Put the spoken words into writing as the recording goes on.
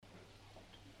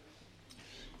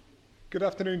Good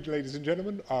afternoon, ladies and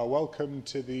gentlemen. Welcome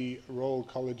to the Royal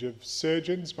College of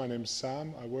Surgeons. My name's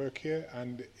Sam. I work here,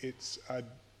 and it's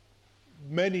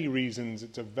many reasons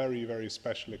it's a very, very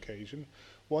special occasion.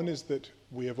 One is that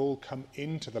we have all come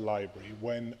into the library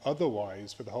when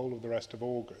otherwise, for the whole of the rest of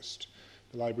August,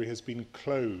 the library has been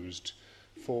closed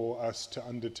for us to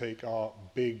undertake our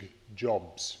big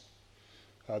jobs.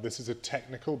 This is a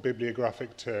technical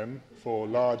bibliographic term for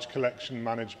large collection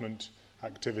management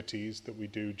activities that we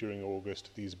do during August,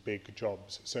 these big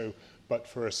jobs. But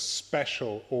for a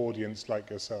special audience like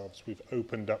yourselves, we've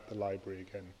opened up the library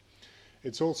again.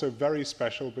 It's also very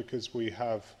special because we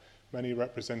have many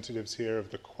representatives here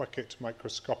of the Quekett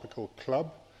Microscopical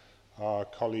Club, our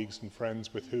colleagues and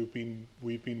friends with whom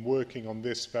we've been working on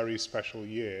this very special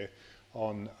year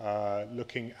on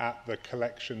looking at the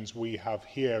collections we have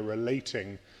here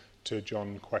relating to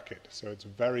John Quekett. So it's a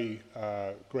very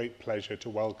great pleasure to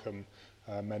welcome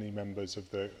many members of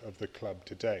the club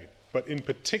today. But in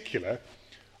particular,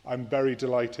 I'm very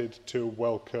delighted to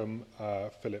welcome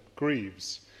Philip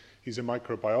Greaves. He's a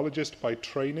microbiologist by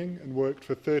training and worked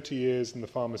for 30 years in the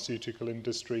pharmaceutical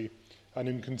industry and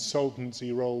in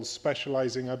consultancy roles,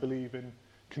 specializing, I believe, in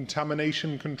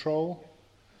contamination control.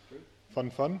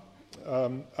 Fun.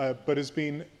 But has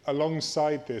been,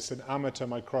 alongside this, an amateur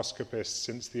microscopist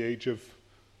since the age of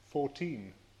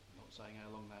 14. Not saying how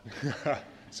long that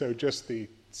So just the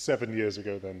 7 years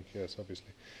ago then, yes,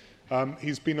 obviously.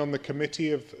 He's been on the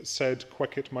committee of said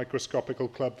Quekett Microscopical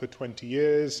Club for 20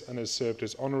 years and has served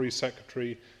as honorary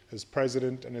secretary, as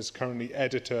president, and is currently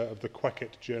editor of the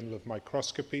Quekett Journal of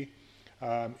Microscopy,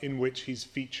 in which he's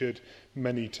featured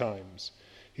many times.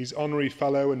 He's honorary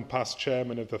fellow and past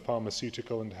chairman of the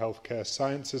Pharmaceutical and Healthcare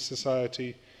Sciences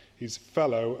Society. He's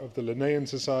fellow of the Linnaean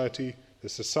Society, the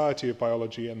Society of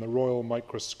Biology, and the Royal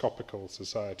Microscopical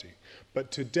Society. But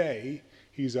today,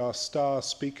 he's our star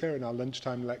speaker in our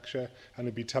lunchtime lecture, and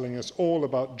he'll be telling us all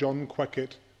about John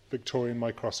Quekett, Victorian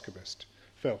microscopist.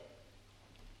 Phil.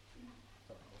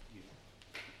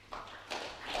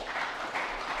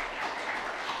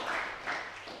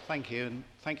 Thank you, and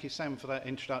thank you, Sam, for that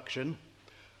introduction.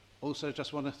 Also,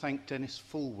 just want to thank Dennis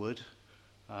Fullwood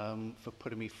for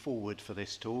putting me forward for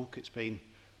this talk. It's been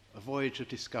a voyage of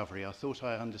discovery. I thought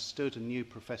I understood and knew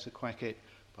Professor Quekett,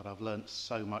 but I've learnt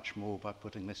so much more by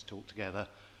putting this talk together.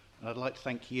 And I'd like to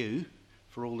thank you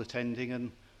for all attending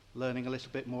and learning a little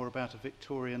bit more about a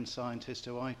Victorian scientist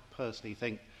who I personally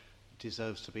think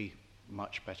deserves to be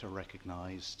much better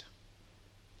recognised.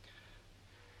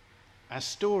 Our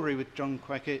story with John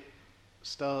Quekett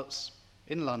starts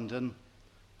in London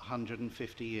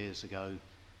 150 years ago.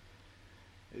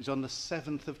 It was on the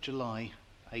 7th of July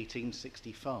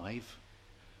 1865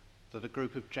 that a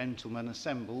group of gentlemen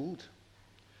assembled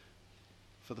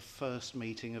for the first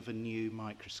meeting of a new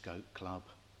microscope club,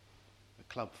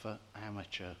 a club for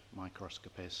amateur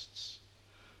microscopists.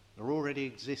 There already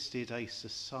existed a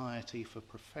society for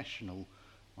professional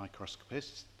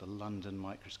microscopists, the London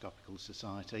Microscopical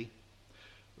Society,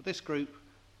 but this group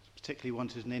particularly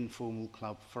wanted an informal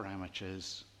club for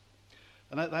amateurs.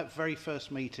 And at that very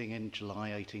first meeting in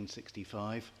July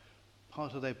 1865,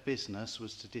 part of their business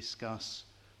was to discuss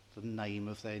the name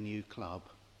of their new club.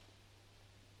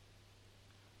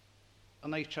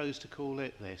 And they chose to call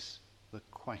it this, the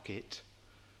Quekett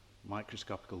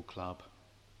Microscopical Club,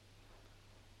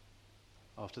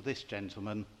 after this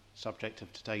gentleman, subject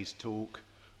of today's talk,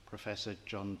 Professor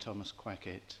John Thomas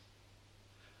Quekett.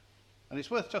 And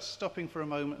it's worth just stopping for a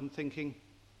moment and thinking,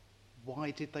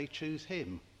 why did they choose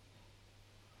him?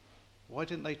 Why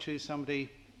didn't they choose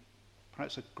somebody,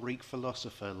 perhaps a Greek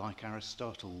philosopher like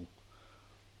Aristotle,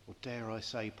 or dare I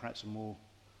say, perhaps a more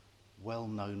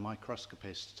well-known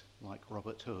microscopist like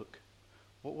Robert Hooke?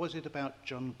 What was it about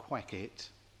John Quekett,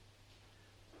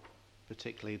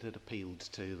 particularly, that appealed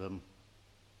to them?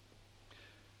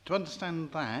 To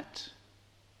understand that,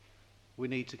 we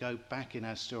need to go back in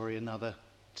our story another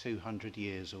 200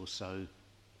 years or so,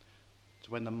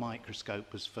 to when the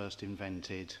microscope was first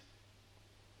invented.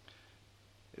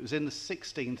 It was in the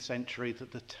 16th century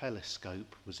that the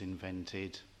telescope was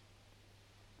invented.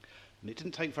 And it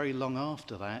didn't take very long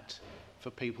after that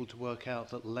for people to work out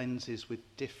that lenses with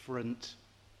different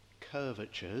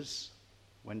curvatures,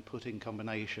 when put in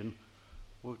combination,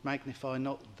 would magnify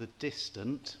not the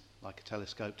distant, like a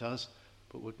telescope does,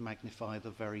 but would magnify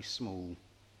the very small.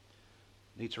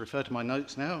 I need to refer to my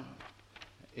notes now.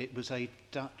 It was a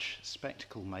Dutch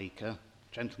spectacle maker,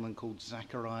 a gentleman called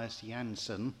Zacharias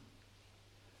Janssen,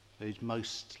 who's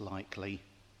most likely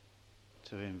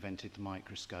to have invented the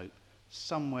microscope,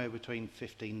 somewhere between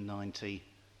 1590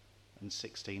 and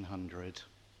 1600.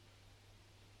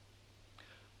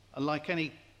 And like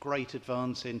any great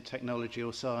advance in technology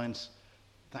or science,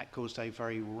 that caused a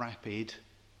very rapid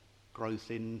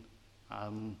growth in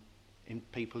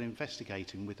people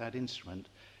investigating with that instrument.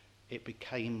 It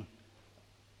became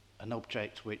an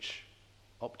object which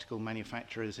optical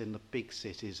manufacturers in the big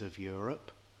cities of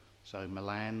Europe, so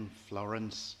Milan,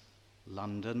 Florence,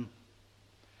 London,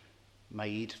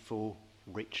 made for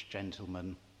rich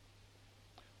gentlemen.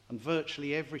 And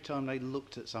virtually every time they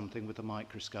looked at something with a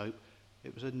microscope,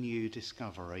 it was a new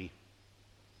discovery.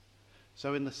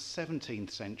 So in the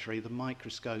 17th century, the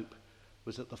microscope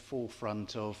was at the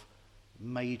forefront of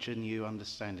major new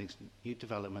understandings, new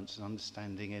developments and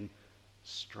understanding in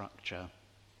structure.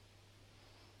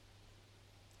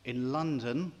 In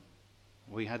London,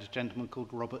 we had a gentleman called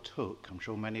Robert Hooke. I'm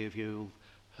sure many of you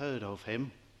have heard of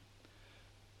him,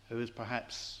 who is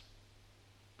perhaps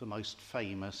the most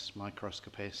famous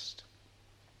microscopist.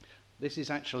 This is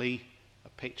actually a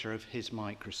picture of his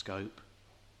microscope.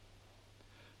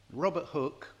 Robert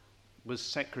Hooke was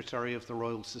secretary of the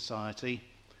Royal Society.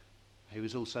 He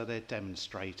was also their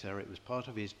demonstrator. It was part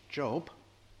of his job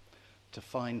to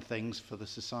find things for the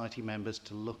society members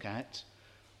to look at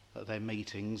their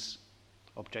meetings,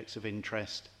 objects of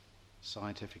interest,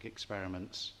 scientific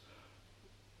experiments.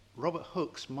 Robert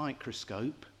Hooke's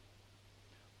microscope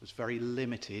was very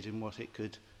limited in what it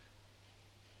could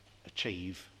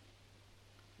achieve.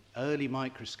 Early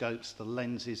microscopes, the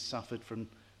lenses suffered from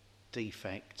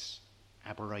defects,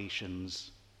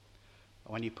 aberrations.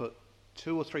 When you put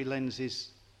 2 or 3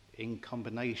 lenses in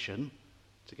combination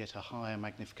to get a higher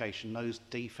magnification, those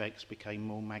defects became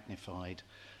more magnified.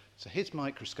 So his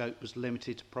microscope was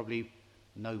limited to probably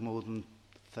no more than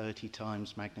 30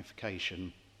 times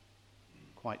magnification,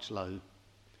 quite low.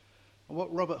 And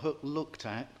what Robert Hooke looked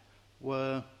at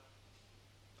were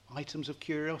items of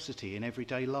curiosity in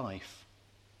everyday life.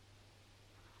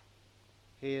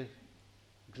 Here,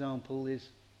 example is,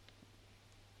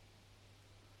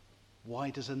 why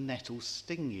does a nettle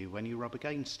sting you when you rub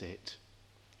against it?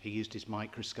 He used his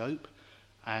microscope,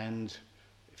 and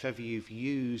if ever you've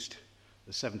used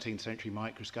the 17th century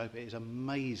microscope, it is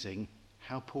amazing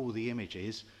how poor the image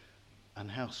is and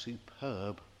how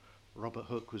superb Robert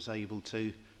Hooke was able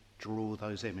to draw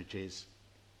those images.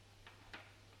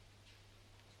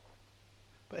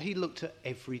 But he looked at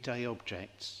everyday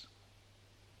objects.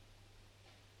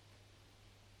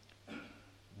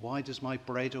 Why does my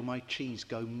bread or my cheese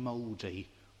go mouldy?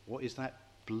 What is that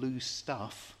blue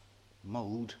stuff,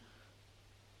 mould,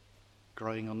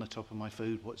 growing on the top of my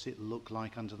food? What does it look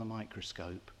like under the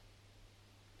microscope?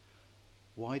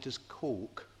 Why does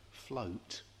cork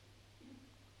float?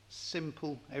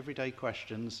 Simple, everyday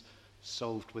questions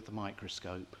solved with the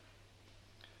microscope.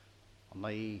 On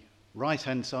the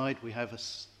right-hand side, we have a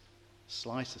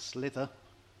slither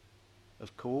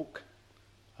of cork,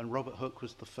 and Robert Hooke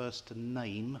was the first to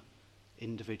name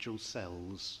individual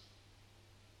cells.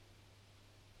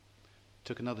 It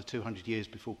took another 200 years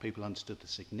before people understood the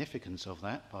significance of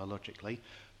that biologically,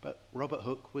 but Robert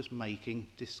Hooke was making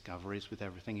discoveries with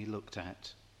everything he looked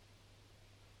at.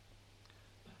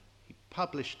 He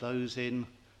published those in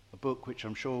a book which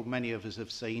I'm sure many of us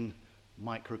have seen,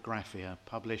 Micrographia,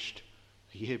 published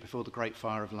a year before the Great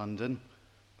Fire of London,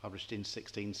 published in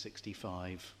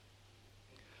 1665.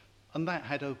 And that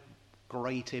had a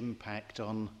great impact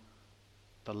on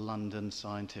the London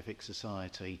Scientific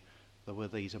Society. There were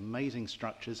these amazing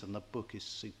structures, and the book is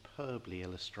superbly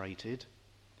illustrated.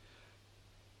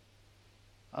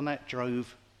 And that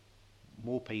drove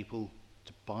more people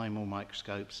to buy more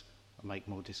microscopes and make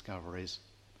more discoveries.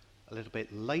 A little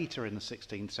bit later in the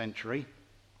 17th century,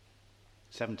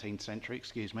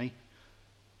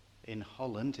 in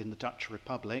Holland, in the Dutch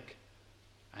Republic,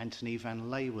 Antony van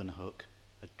Leeuwenhoek,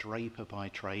 a draper by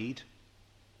trade,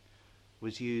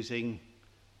 was using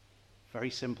very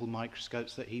simple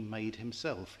microscopes that he made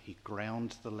himself. He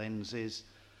ground the lenses.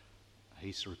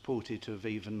 He's reported to have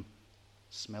even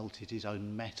smelted his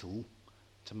own metal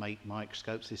to make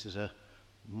microscopes. This is a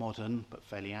modern but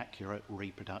fairly accurate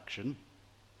reproduction.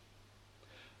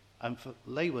 And for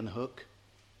Leeuwenhoek,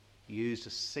 used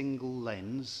a single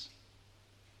lens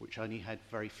which only had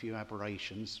very few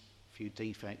aberrations, few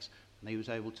defects, and he was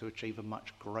able to achieve a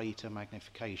much greater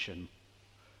magnification.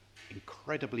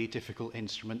 Incredibly difficult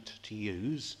instrument to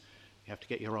use. You have to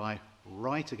get your eye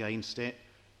right against it,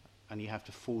 and you have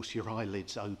to force your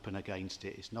eyelids open against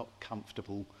it. It's not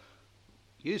comfortable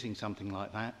using something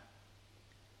like that.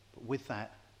 But with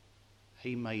that,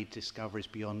 he made discoveries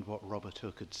beyond what Robert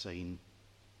Hooke had seen.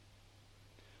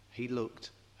 He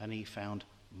looked and he found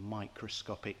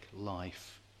microscopic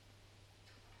life.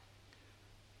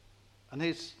 And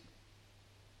his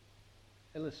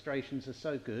illustrations are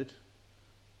so good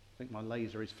think my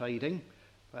laser is fading,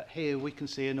 but here we can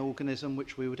see an organism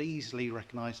which we would easily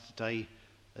recognise today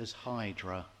as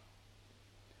Hydra.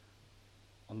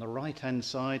 On the right-hand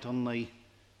side, on the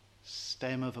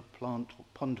stem of a plant,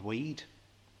 pondweed,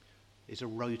 is a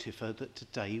rotifer that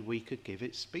today we could give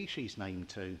its species name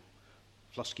to.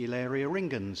 Floscularia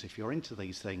ringens, if you're into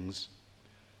these things.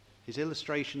 His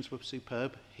illustrations were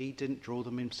superb. He didn't draw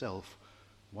them himself.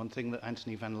 One thing that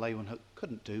Anthony van Leeuwenhoek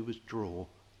couldn't do was draw.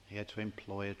 He had to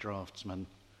employ a draftsman.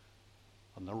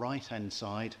 On the right-hand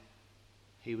side,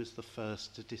 he was the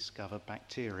first to discover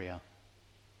bacteria.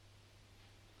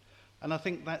 And I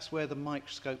think that's where the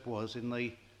microscope was in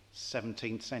the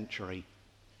 17th century.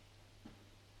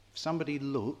 If somebody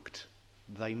looked,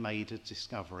 they made a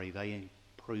discovery. They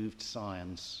improved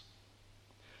science.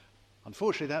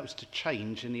 Unfortunately, that was to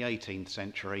change in the 18th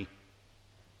century.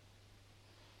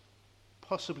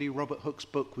 Possibly Robert Hooke's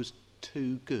book was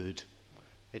too good.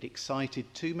 It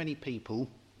excited too many people,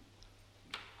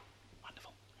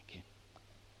 wonderful, thank you,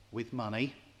 with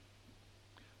money.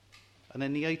 And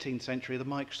in the 18th century, the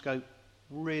microscope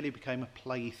really became a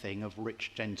plaything of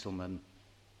rich gentlemen.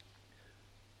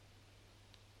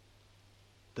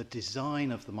 The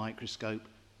design of the microscope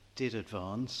did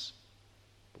advance,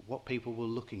 but what people were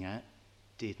looking at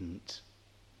didn't.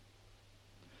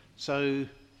 So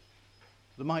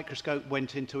the microscope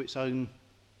went into its own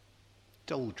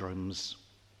doldrums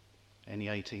in the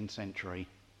 18th century.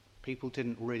 People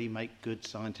didn't really make good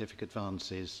scientific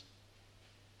advances.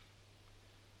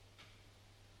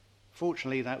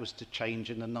 Fortunately, that was to change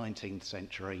in the 19th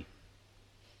century.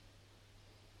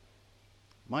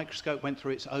 Microscope went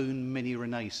through its own mini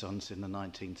renaissance in the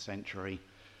 19th century.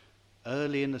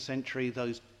 Early in the century,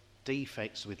 those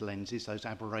defects with lenses, those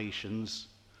aberrations,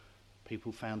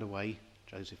 people found a way,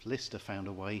 Joseph Lister found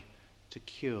a way to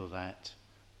cure that.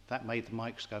 That made the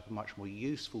microscope a much more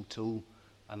useful tool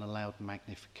and allowed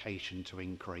magnification to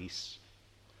increase.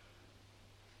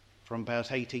 From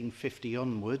about 1850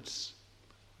 onwards,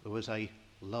 there was a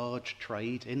large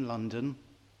trade in London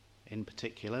in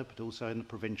particular, but also in the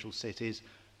provincial cities,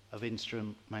 of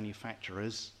instrument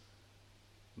manufacturers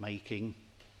making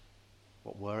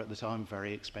what were at the time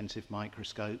very expensive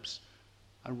microscopes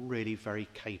and really very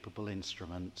capable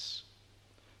instruments.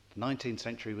 The 19th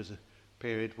century was a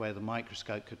period where the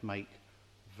microscope could make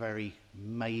very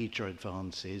major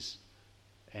advances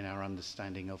in our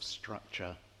understanding of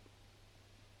structure.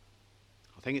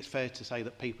 I think it's fair to say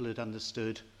that people had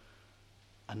understood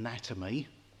anatomy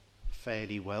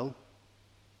fairly well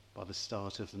by the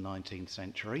start of the 19th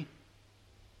century,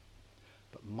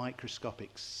 but microscopic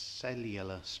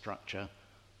cellular structure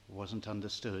wasn't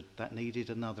understood. That needed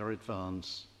another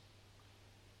advance.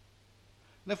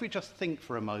 And if we just think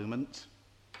for a moment,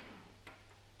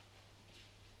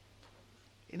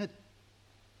 in a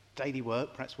daily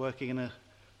work, perhaps working in a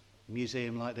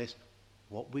museum like this,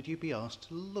 what would you be asked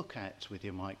to look at with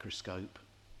your microscope?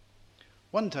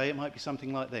 One day it might be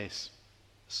something like this,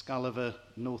 the skull of a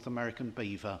North American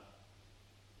beaver.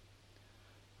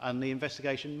 And the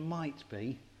investigation might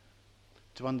be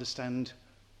to understand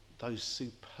those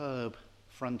superb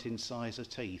front incisor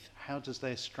teeth. How does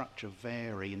their structure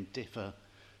vary and differ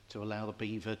to allow the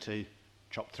beaver to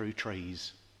chop through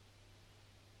trees?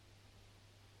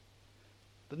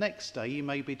 The next day you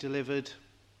may be delivered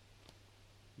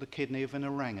the kidney of an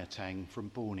orangutan from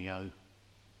Borneo.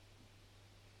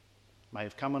 May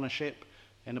have come on a ship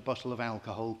in a bottle of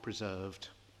alcohol preserved.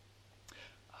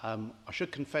 I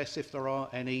should confess, if there are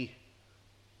any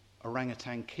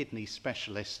orangutan kidney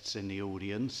specialists in the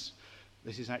audience,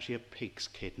 this is actually a pig's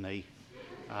kidney.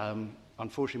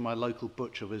 Unfortunately, my local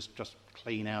butcher was just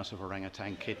clean out of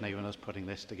orangutan kidney when I was putting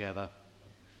this together.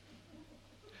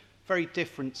 Very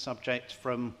different subject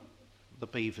from the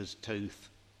beaver's tooth.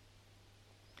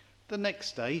 The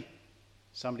next day,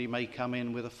 somebody may come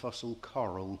in with a fossil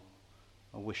coral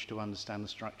and wish to understand the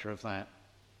structure of that.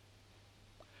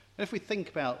 And if we think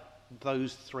about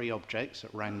those three objects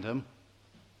at random,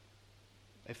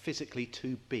 they're physically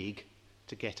too big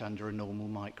to get under a normal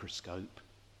microscope.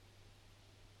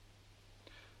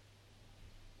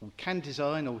 We can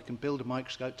design or we can build a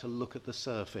microscope to look at the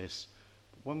surface.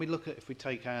 When we look at, if we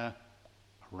take our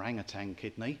orangutan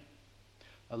kidney,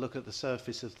 a look at the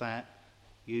surface of that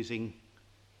using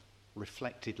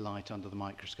reflected light under the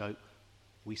microscope,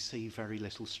 we see very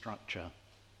little structure.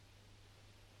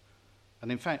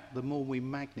 And in fact, the more we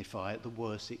magnify it, the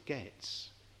worse it gets.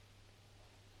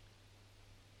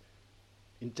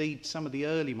 Indeed, some of the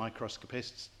early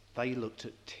microscopists, they looked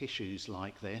at tissues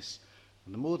like this,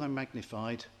 and the more they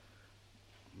magnified,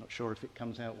 I'm not sure if it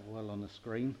comes out well on the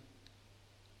screen,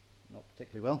 not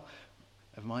particularly well,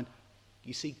 never mind,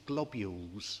 you see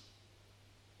globules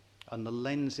and the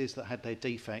lenses that had their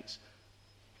defects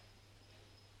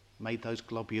made those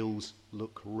globules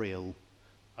look real.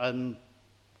 And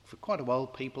for quite a while,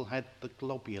 people had the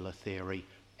globular theory.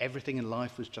 Everything in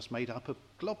life was just made up of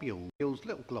globules,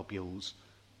 little globules.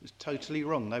 It was totally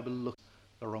wrong. They were looking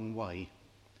the wrong way.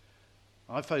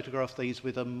 I photographed these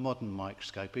with a modern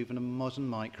microscope. Even a modern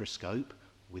microscope,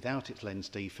 without its lens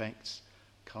defects,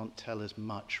 can't tell as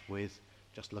much with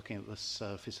just looking at the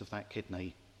surface of that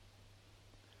kidney.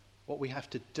 What we have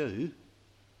to do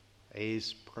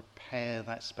is prepare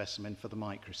that specimen for the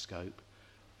microscope.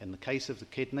 In the case of the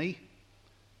kidney,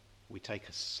 we take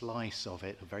a slice of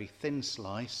it, a very thin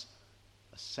slice,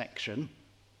 a section,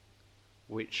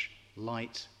 which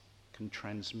light can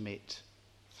transmit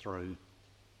through.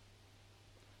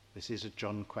 This is a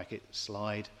John Quekett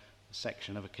slide, a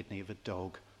section of a kidney of a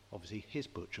dog. Obviously his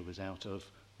butcher was out of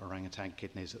orangutan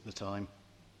kidneys at the time.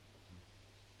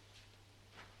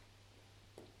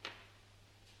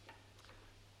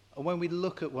 And when we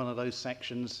look at one of those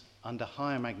sections under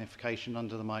higher magnification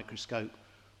under the microscope,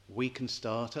 we can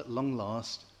start at long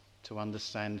last to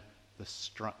understand the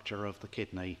structure of the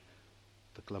kidney,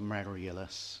 the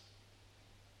glomerulus.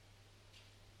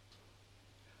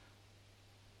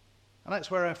 And that's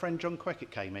where our friend John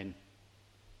Quekett came in.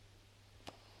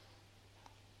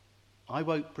 I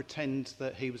won't pretend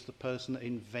that he was the person that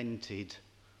invented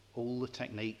all the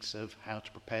techniques of how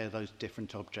to prepare those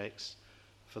different objects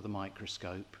for the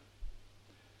microscope.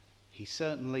 He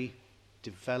certainly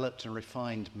developed and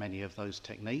refined many of those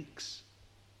techniques.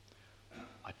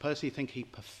 I personally think he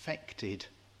perfected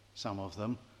some of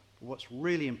them. But what's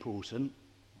really important,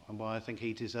 and why I think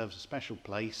he deserves a special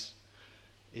place,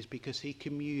 is because he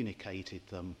communicated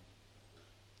them.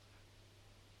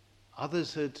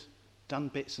 Others had done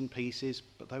bits and pieces,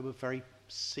 but they were very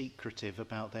secretive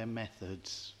about their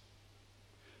methods.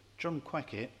 John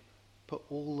Quekett put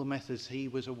all the methods he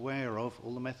was aware of,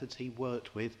 all the methods he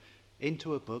worked with,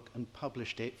 into a book and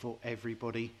published it for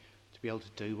everybody to be able to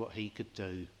do what he could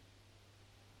do.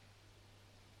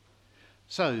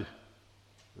 So,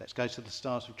 let's go to the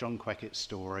start of John Quekett's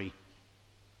story.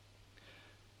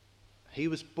 He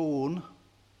was born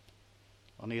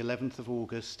on the 11th of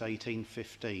August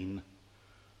 1815.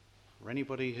 For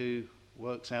anybody who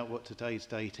works out what today's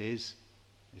date is,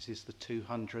 this is the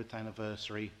 200th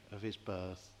anniversary of his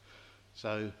birth.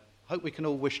 So, hope we can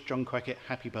all wish John Quekett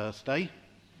happy birthday.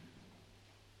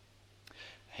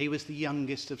 He was the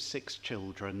youngest of 6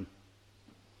 children.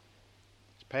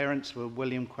 His parents were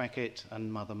William Quekett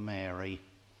and Mother Mary.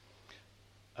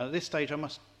 At this stage, I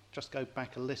must just go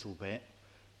back a little bit.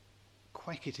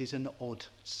 Quekett is an odd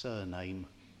surname.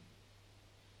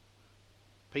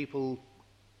 People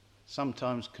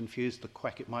sometimes confuse the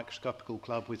Quekett Microscopical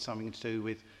Club with something to do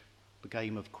with the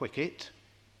game of cricket,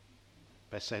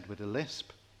 best said with a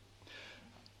lisp.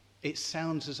 It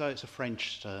sounds as though it's a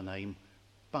French surname,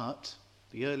 but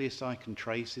the earliest I can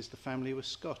trace is the family was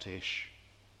Scottish.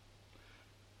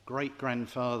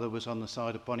 Great-grandfather was on the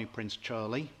side of Bonnie Prince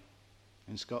Charlie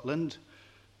in Scotland,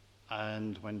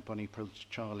 and when Bonnie Prince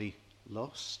Charlie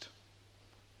lost,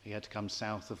 he had to come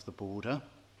south of the border.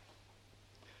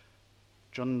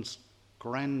 John's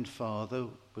grandfather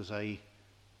was a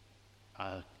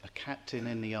captain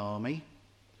in the army.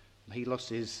 He lost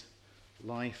his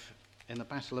life in the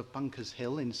Battle of Bunkers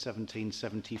Hill in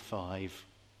 1775.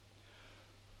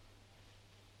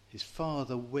 His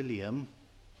father, William,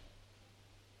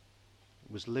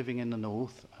 was living in the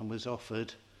north and was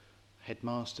offered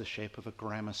headmastership of a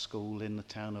grammar school in the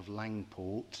town of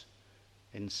Langport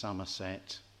in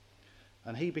Somerset.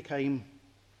 And he became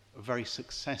a very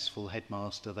successful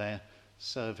headmaster there,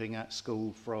 serving at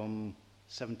school from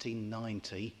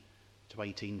 1790 to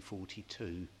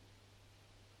 1842.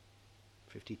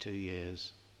 52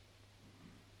 years.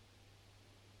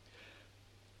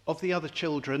 Of the other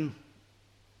children,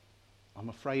 I'm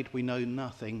afraid we know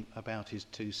nothing about his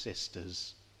 2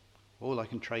 sisters. All I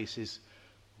can trace is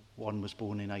one was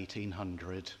born in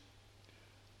 1800.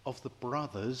 Of the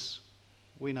brothers,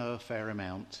 we know a fair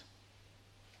amount.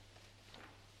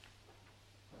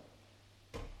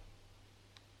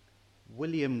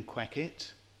 William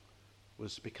Quekett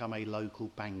was to become a local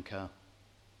banker.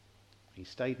 He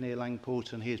stayed near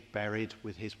Langport and he is buried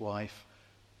with his wife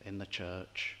in the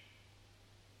church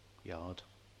yard.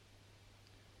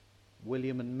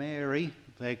 William and Mary,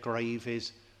 their grave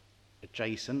is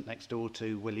adjacent, next door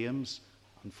to William's.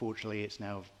 Unfortunately, it's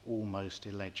now almost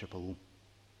illegible.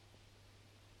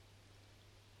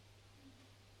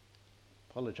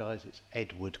 Apologise, it's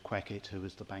Edward Quekett who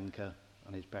was the banker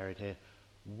and is buried here.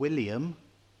 William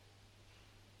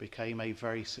became a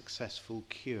very successful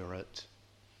curate.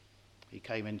 He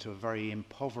came into a very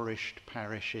impoverished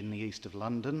parish in the east of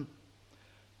London,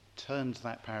 turned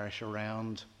that parish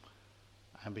around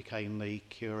and became the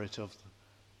curate of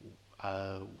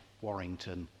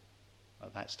Warrington,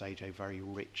 at that stage a very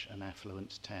rich and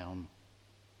affluent town.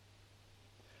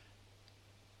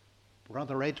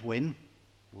 Brother Edwin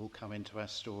will come into our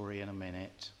story in a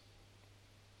minute.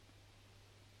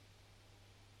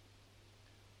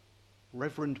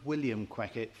 Reverend William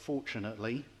Queckett,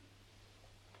 fortunately,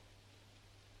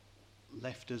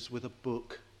 left us with a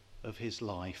book of his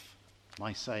life,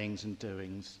 My Sayings and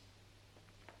Doings.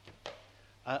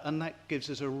 And that gives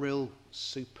us a real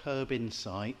superb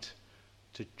insight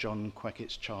to John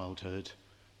Queckett's childhood,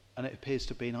 and it appears to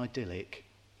have been idyllic.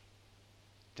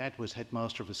 Dad was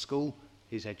headmaster of a school,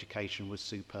 his education was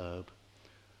superb.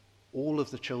 All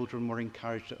of the children were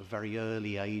encouraged at a very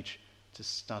early age to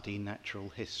study natural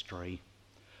history.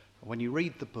 When you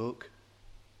read the book,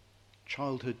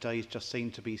 childhood days just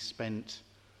seem to be spent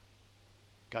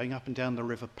going up and down the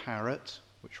River Parrett,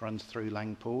 which runs through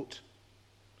Langport,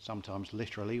 sometimes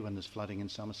literally when there's flooding in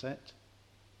Somerset,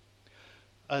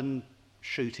 and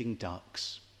shooting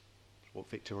ducks, what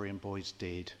Victorian boys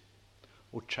did,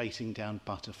 or chasing down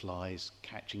butterflies,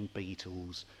 catching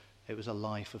beetles. It was a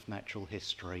life of natural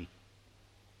history.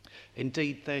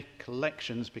 Indeed, their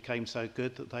collections became so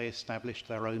good that they established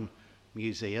their own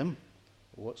museum,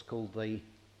 what's called the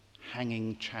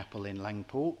Hanging Chapel in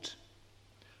Langport,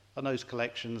 and those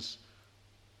collections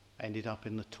ended up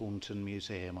in the Taunton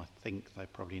Museum. I think they're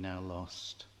probably now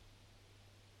lost.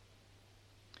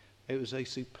 It was a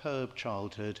superb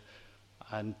childhood,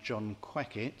 and John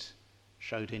Queckett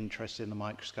showed interest in the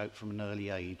microscope from an early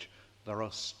age. There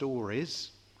are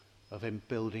stories of him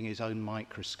building his own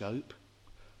microscope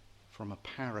from a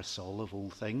parasol of all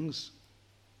things,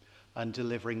 and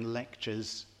delivering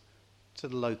lectures to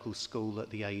the local school at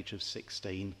the age of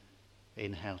 16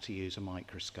 in how to use a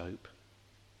microscope.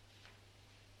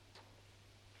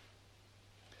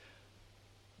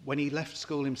 When he left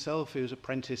school himself, he was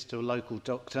apprenticed to a local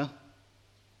doctor,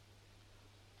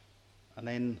 and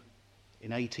then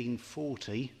in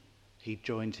 1840 he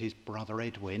joined his brother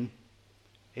Edwin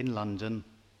in London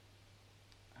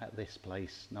at this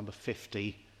place, number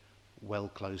 50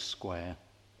 Wellclose Square.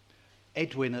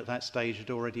 Edwin at that stage had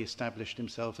already established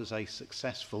himself as a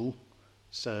successful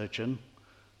surgeon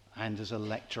and as a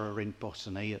lecturer in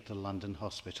botany at the London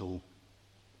Hospital.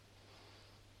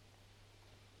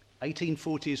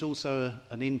 1840 is also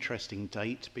an interesting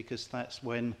date because that's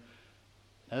when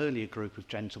an earlier group of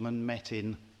gentlemen met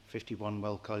in 51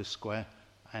 Wellclose Square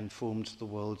and formed the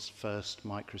world's first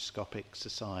microscopic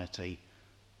society,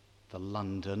 the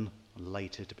London, and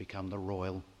later to become the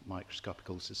Royal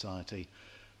Microscopical Society.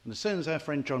 And as soon as our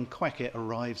friend John Queckett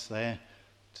arrives there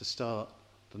to start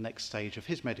the next stage of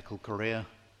his medical career,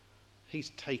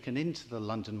 he's taken into the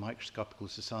London Microscopical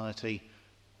Society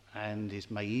and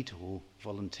is made, or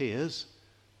volunteers,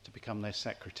 to become their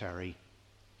secretary.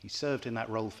 He served in that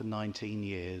role for 19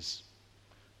 years.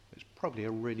 It's probably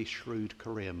a really shrewd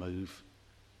career move.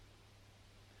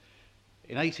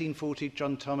 In 1840,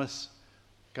 John Thomas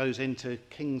goes into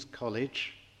King's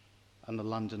College and the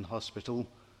London Hospital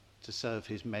to serve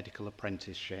his medical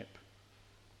apprenticeship.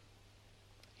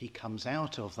 He comes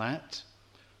out of that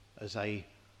as a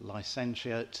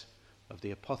licentiate of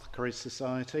the Apothecaries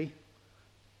Society,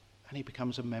 and he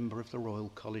becomes a member of the Royal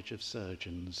College of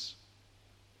Surgeons.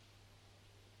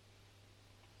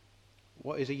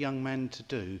 What is a young man to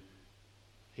do?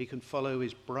 He can follow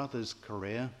his brother's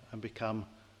career and become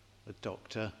a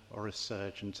doctor or a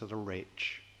surgeon to the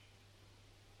rich.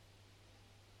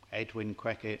 Edwin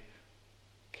Queckett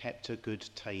kept a good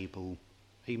table.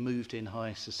 He moved in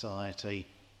high society.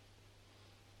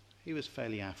 He was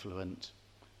fairly affluent.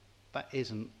 That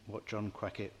isn't what John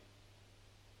Queckett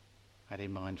had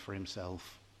in mind for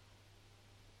himself.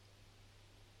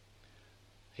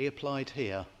 He applied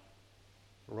here,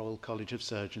 Royal College of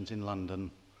Surgeons in London.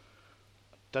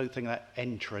 I don't think that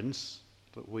entrance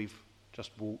that we've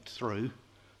just walked through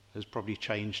has probably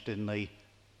changed in the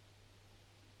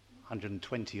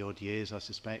 120 odd years, I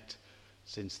suspect,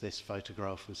 since this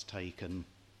photograph was taken.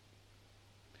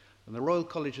 And the Royal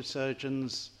College of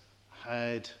Surgeons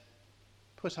had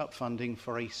put up funding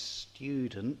for a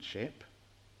studentship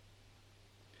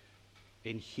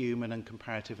in human and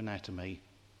comparative anatomy.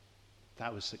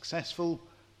 That was successful,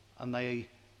 and they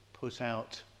put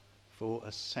out for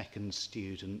a second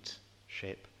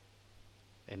studentship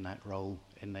in that role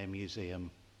in their museum.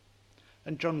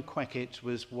 And John Queckett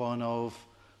was one of,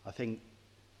 I think,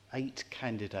 8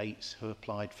 candidates who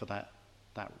applied for that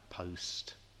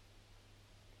post.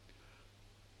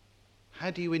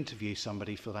 How do you interview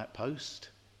somebody for that post?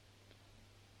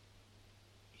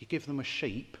 You give them a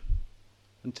sheep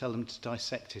and tell them to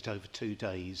dissect it over 2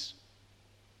 days.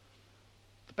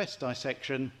 The best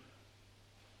dissection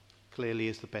clearly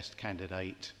is the best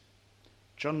candidate.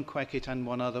 John Quekett and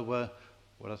one other were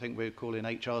what I think we would call in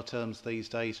HR terms these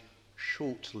days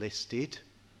shortlisted,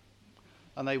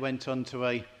 and they went on to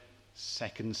a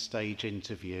second stage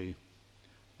interview.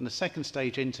 And the second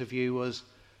stage interview was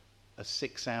a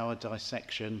 6-hour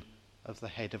dissection of the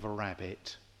head of a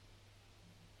rabbit.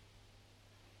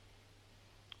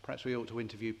 Perhaps we ought to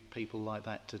interview people like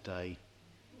that today.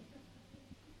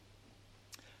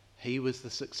 He was the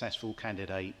successful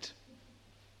candidate.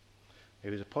 He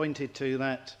was appointed to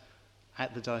that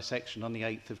at the dissection on the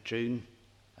 8th of June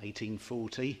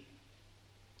 1840,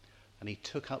 and he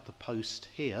took up the post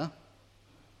here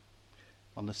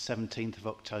on the 17th of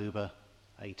October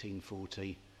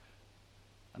 1840,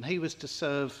 and he was to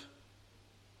serve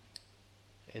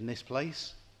in this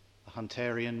place, the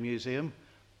Hunterian Museum,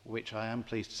 which I am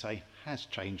pleased to say has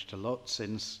changed a lot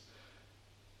since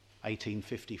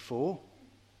 1854,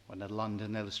 when the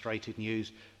London Illustrated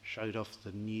News showed off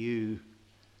the new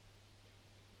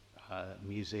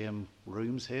museum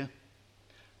rooms here.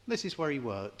 This is where he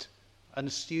worked, and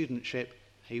a studentship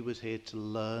he was here to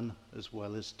learn as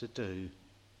well as to do.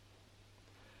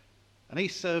 And he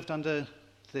served under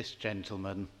this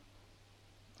gentleman,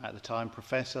 at the time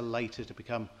Professor, later to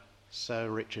become Sir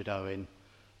Richard Owen.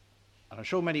 And I'm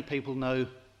sure many people know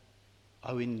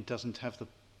Owen doesn't have the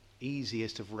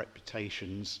easiest of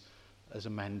reputations as a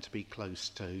man to be close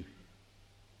to.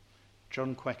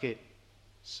 John Quekett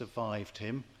survived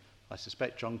him. I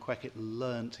suspect John Quekett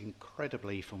learnt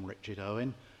incredibly from Richard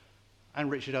Owen,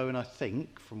 and Richard Owen, I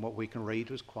think, from what we can read,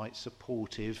 was quite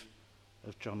supportive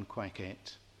of John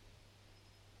Quekett.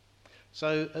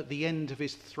 So at the end of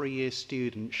his 3-year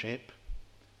studentship,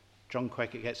 John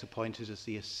Quekett gets appointed as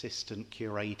the assistant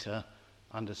curator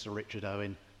under Sir Richard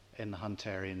Owen in the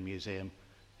Hunterian Museum.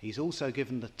 He's also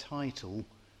given the title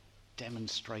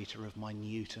Demonstrator of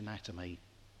Minute Anatomy.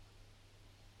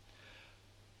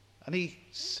 And he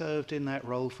served in that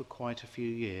role for quite a few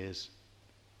years.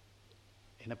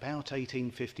 In about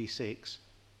 1856,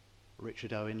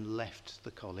 Richard Owen left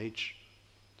the college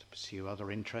to pursue other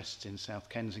interests in South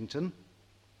Kensington,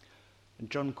 and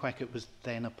John Quekett was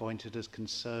then appointed as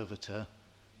conservator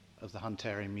of the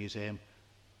Hunterian Museum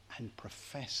and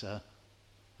professor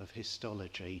of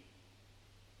histology.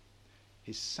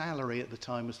 His salary at the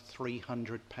time was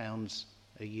 £300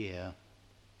 a year.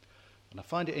 And I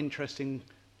find it interesting,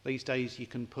 these days you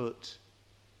can put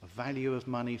a value of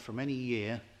money from any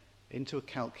year into a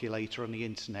calculator on the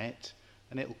internet,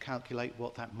 and it will calculate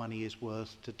what that money is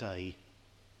worth today.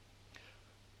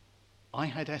 I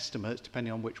had estimates,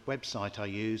 depending on which website I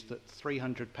used, that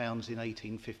 £300 in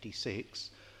 1856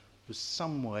 was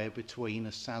somewhere between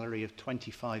a salary of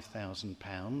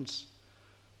 £25,000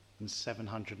 and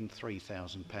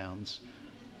 £703,000.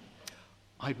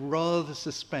 I'd rather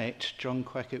suspect John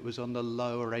Quekett was on the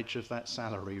lower edge of that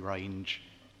salary range.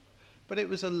 But it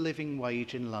was a living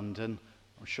wage in London.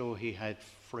 I'm sure he had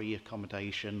free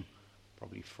accommodation,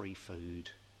 probably free food.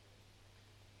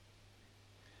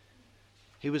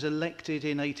 He was elected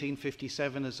in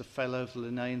 1857 as a Fellow of the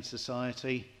Linnean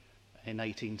Society. In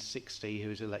 1860, he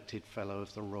was elected Fellow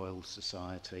of the Royal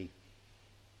Society.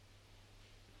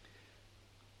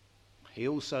 He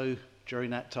also,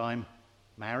 during that time,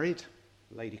 married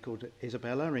a lady called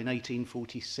Isabella in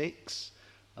 1846,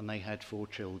 and they had 4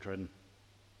 children.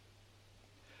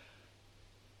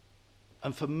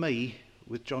 And for me,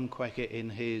 with John Quekett in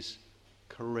his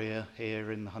career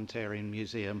here in the Hunterian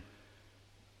Museum,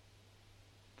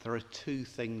 there are 2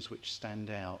 things which stand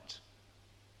out.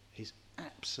 His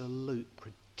absolute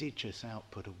prodigious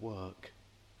output of work.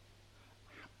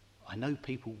 I know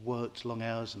people worked long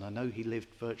hours, and I know he lived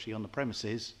virtually on the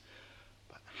premises,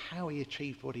 but how he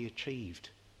achieved what he achieved,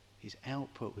 his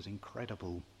output was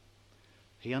incredible.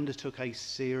 He undertook a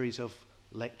series of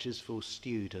lectures for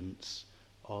students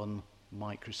on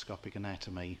microscopic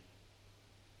anatomy.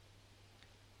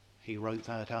 He wrote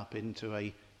that up into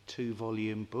a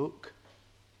 2-volume book,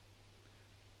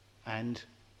 and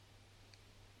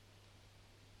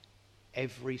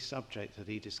every subject that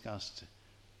he discussed,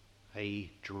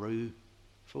 he drew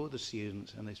for the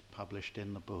students and is published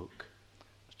in the book.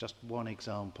 It's just one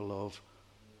example of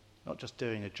not just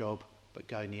doing a job, but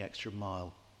going the extra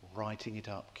mile, writing it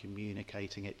up,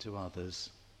 communicating it to others.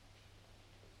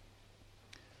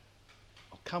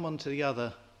 I'll come on to the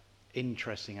other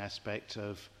interesting aspect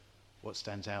of what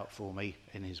stands out for me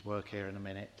in his work here in a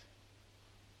minute.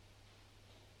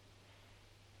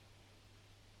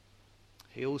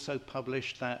 He also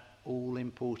published that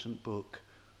all-important book,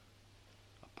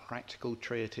 A practical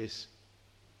treatise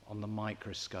on the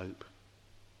microscope.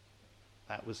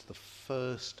 That was the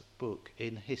first book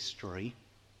in history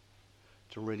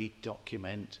to really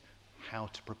document how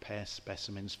to prepare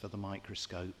specimens for the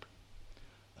microscope.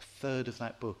 A third of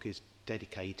that book is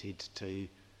dedicated to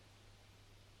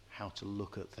how to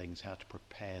look at things, how to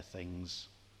prepare things.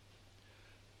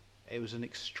 It was an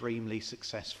extremely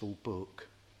successful book.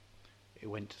 It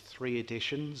went to 3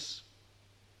 editions.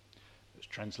 It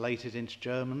was translated into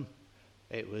German.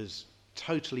 It was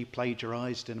totally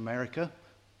plagiarized in America.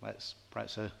 That's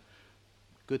perhaps a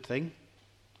good thing,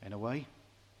 in a way.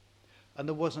 And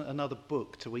there wasn't another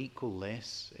book to equal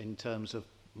this in terms of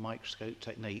microscope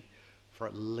technique for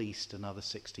at least another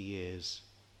 60 years.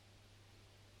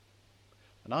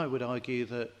 And I would argue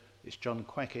that it's John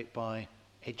Quekett, by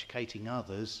educating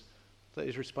others, that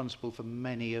is responsible for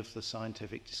many of the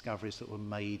scientific discoveries that were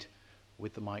made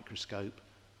with the microscope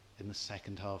in the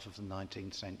second half of the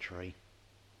 19th century.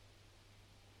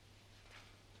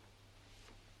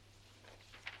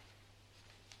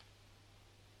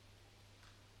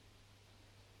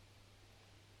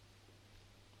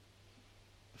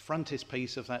 The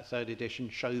frontispiece of that 3rd edition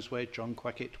shows where John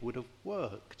Quekett would have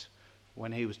worked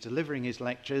when he was delivering his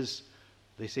lectures.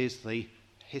 This is the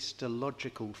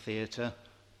histological theatre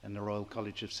in the Royal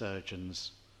College of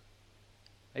Surgeons.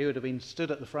 He would have been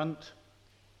stood at the front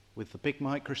with the big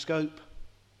microscope,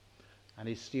 and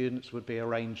his students would be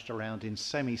arranged around in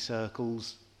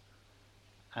semicircles,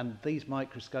 and these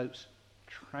microscopes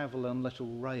travel on little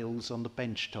rails on the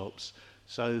bench tops,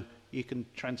 so you can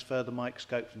transfer the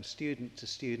microscope from student to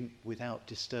student without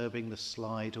disturbing the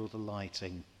slide or the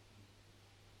lighting.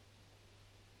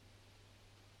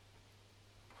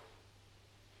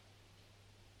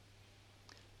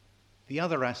 The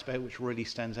other aspect which really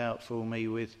stands out for me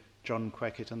with John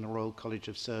Quekett and the Royal College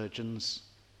of Surgeons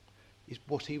is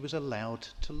what he was allowed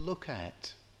to look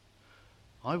at.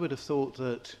 I would have thought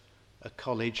that a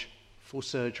college for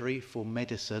surgery, for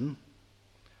medicine,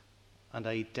 and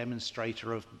a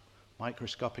demonstrator of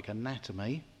microscopic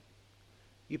anatomy,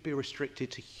 you'd be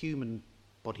restricted to human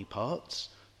body parts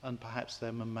and perhaps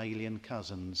their mammalian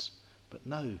cousins. But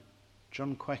no,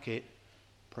 John Quekett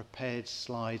prepared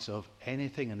slides of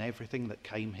anything and everything that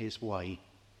came his way.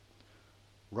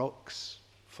 Rocks,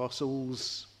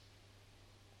 fossils,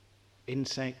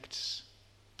 insects,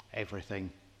 everything.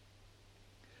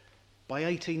 By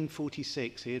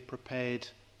 1846, he had prepared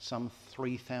some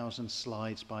 3,000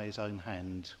 slides by his own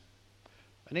hand.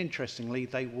 And interestingly,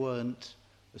 they weren't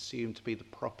assumed to be the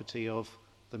property of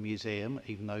the museum,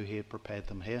 even though he had prepared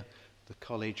them here. The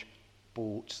college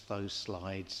bought those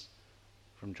slides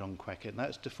from John Quekett, and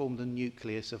that's to form the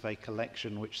nucleus of a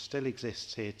collection which still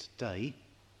exists here today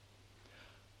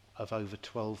of over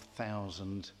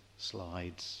 12,000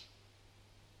 slides.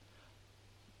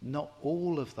 Not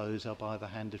all of those are by the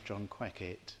hand of John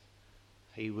Quekett.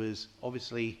 He was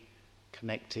obviously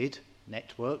connected,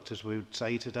 networked, as we would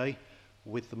say today,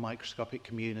 with the microscopic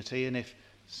community, and if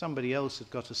somebody else had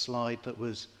got a slide that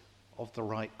was of the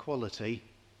right quality,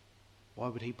 why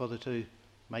would he bother to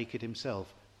make it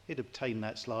himself? He'd obtain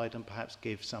that slide and perhaps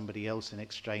give somebody else in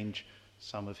exchange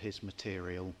some of his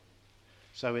material.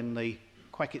 So in the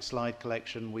Quekett slide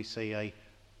collection we see a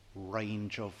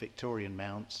range of Victorian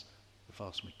mounts, the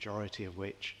vast majority of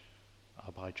which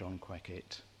are by John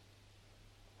Quekett.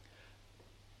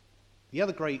 The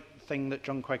other great thing that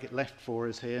John Quekett left for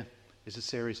us here is a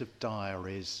series of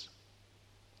diaries.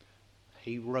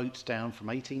 He wrote down from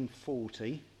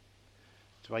 1840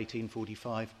 to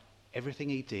 1845 everything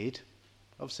he did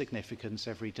of significance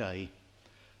every day.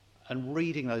 And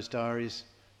reading those diaries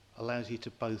allows you to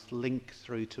both link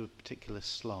through to a particular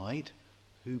slide,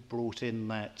 who brought in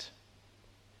that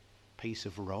piece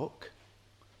of rock,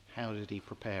 how did he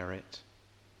prepare it.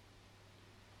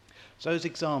 So as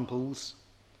examples,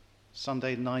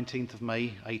 Sunday 19th of May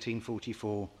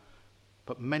 1844,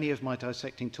 put many of my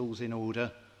dissecting tools in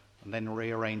order and then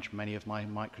rearranged many of my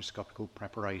microscopical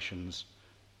preparations.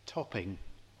 Topping,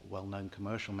 a well-known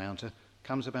commercial mounter,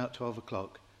 comes about 12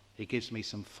 o'clock. He gives me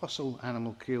some fossil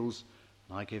animalcules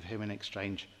and I give him in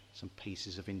exchange some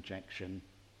pieces of injection.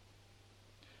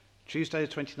 Tuesday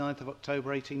the 29th of October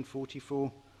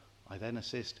 1844, I then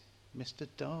assist Mr.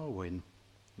 Darwin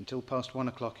until past 1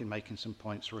 o'clock in making some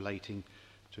points relating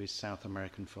to his South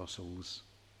American fossils.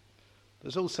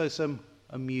 There's also some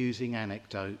amusing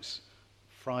anecdotes.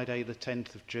 Friday the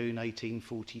 10th of June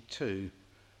 1842,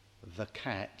 the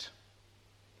cat,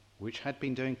 which had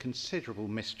been doing considerable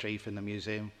mischief in the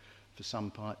museum for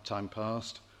some time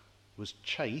past, was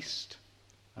chased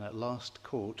and at last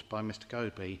caught by Mr.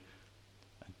 Godby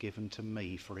and given to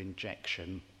me for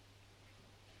injection.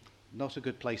 Not a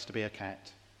good place to be a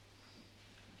cat.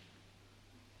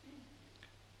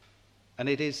 And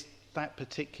it is that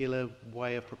particular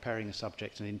way of preparing a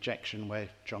subject, an injection, where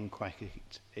John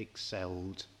Queckett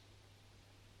excelled,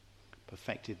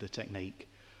 perfected the technique.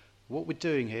 What we're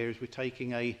doing here is we're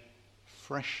taking a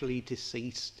freshly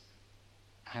deceased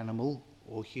animal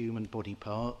or human body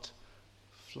part,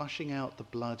 flushing out the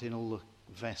blood in all the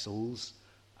vessels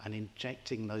and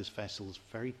injecting those vessels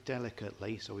very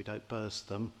delicately so we don't burst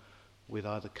them with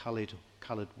either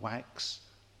coloured wax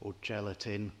or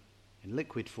gelatin in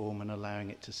liquid form and allowing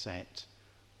it to set.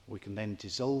 We can then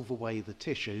dissolve away the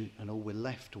tissue and all we're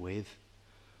left with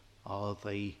are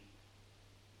the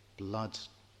blood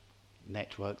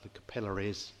network, the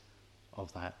capillaries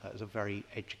of that. That is a very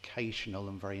educational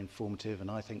and very informative and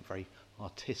I think very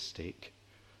artistic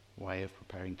way of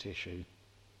preparing tissue.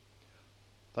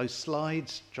 Those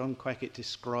slides John Queckett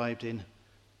described in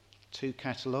 2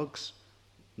 catalogues.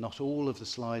 Not all of the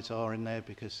slides are in there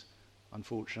because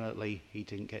unfortunately he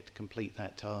didn't get to complete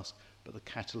that task, but the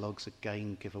catalogues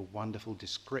again give a wonderful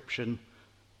description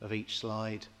of each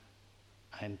slide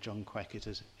and John Queckett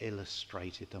has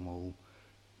illustrated them all.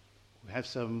 We have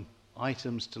some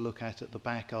items to look at the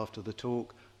back after the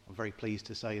talk. I'm very pleased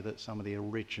to say that some of the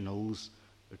originals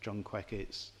of John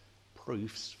Queckett's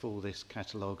proofs for this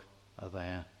catalogue are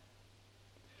there.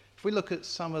 If we look at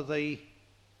some of the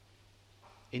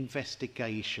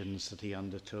investigations that he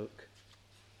undertook,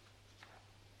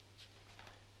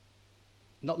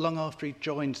 not long after he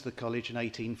joined the college in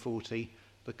 1840,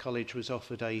 the college was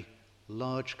offered a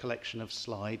large collection of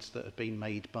slides that had been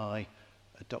made by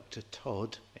a Dr.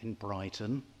 Todd in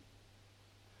Brighton,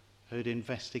 who'd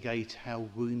investigate how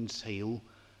wounds heal,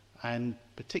 and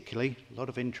particularly a lot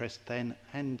of interest then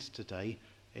and today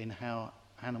in how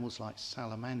animals like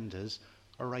salamanders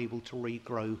are able to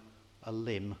regrow a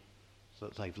limb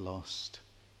that they've lost.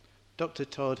 Dr.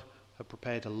 Todd had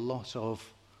prepared a lot of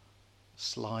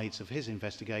slides of his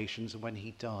investigations, and when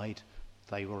he died,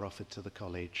 they were offered to the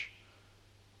college.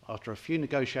 After a few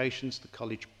negotiations, the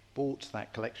college bought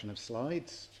that collection of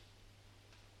slides.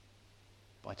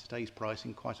 By today's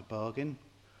pricing, quite a bargain.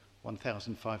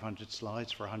 1,500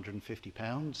 slides for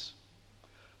 £150.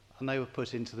 And they were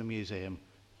put into the museum.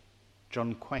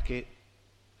 John Queckett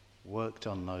worked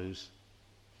on those.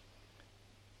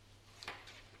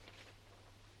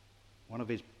 One of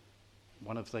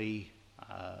the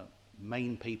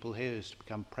main people here is to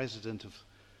become president of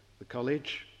the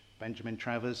college, Benjamin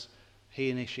Travers. He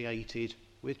initiated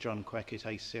with John Queckett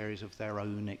a series of their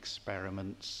own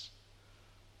experiments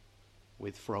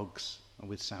with frogs and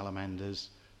with salamanders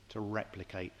to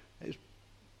replicate.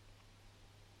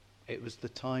 It was the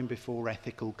time before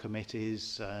ethical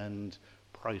committees and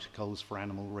protocols for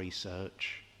animal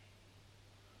research.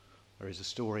 There is a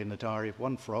story in the diary of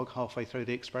one frog halfway through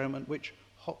the experiment which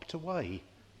hopped away.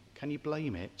 Can you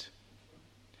blame it?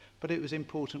 But it was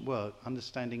important work,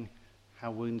 understanding how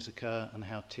wounds occur and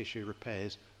how tissue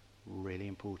repairs, really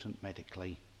important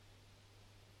medically.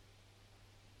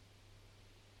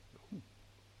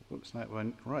 Whoops, that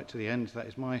went right to the end. That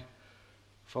is my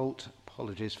fault.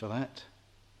 Apologies for that.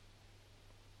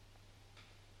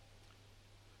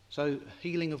 So,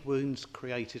 healing of wounds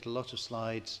created a lot of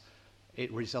slides.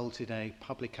 It resulted in a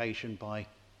publication by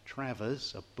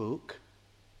Travers, a book.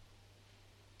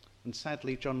 And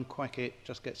sadly, John Queckett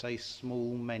just gets a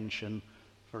small mention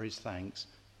for his thanks.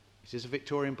 It is a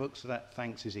Victorian book, so that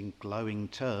thanks is in glowing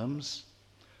terms.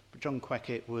 But John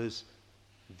Queckett was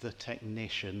the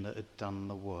technician that had done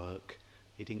the work.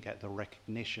 He didn't get the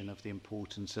recognition of the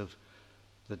importance of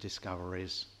the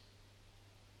discoveries.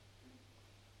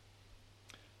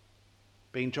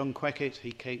 Being John Queckett,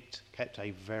 he kept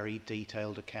a very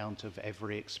detailed account of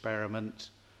every experiment,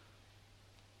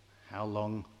 how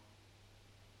long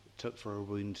it took for a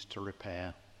wound to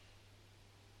repair.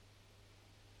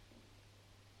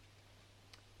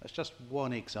 That's just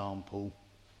one example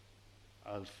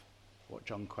of what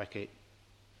John Queckett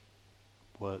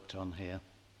worked on here.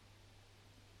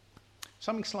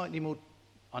 Something slightly more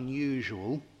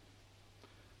unusual.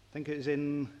 I think it was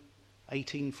in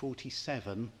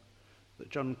 1847 that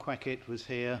John Queckett was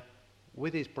here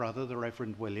with his brother, the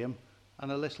Reverend William,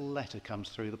 and a little letter comes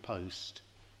through the post.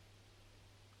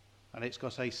 And it's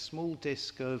got a small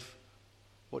disc of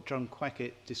what John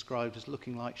Queckett described as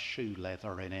looking like shoe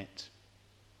leather in it.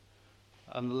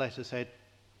 And the letter said,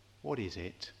 "What is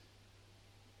it?"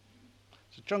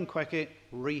 So John Queckett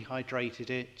rehydrated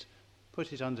it,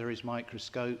 put it under his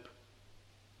microscope.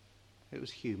 It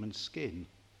was human skin.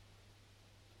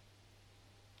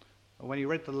 And when he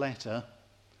read the letter,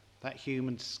 that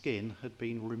human skin had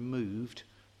been removed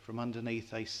from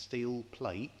underneath a steel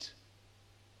plate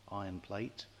iron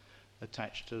plate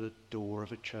attached to the door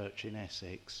of a church in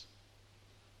Essex.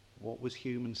 What was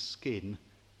human skin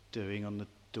doing on the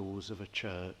doors of a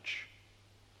church?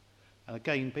 And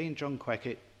again, being John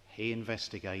Quekett, he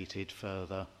investigated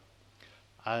further.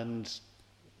 And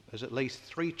there's at least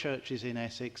 3 churches in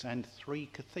Essex and 3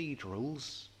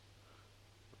 cathedrals,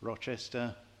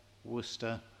 Rochester,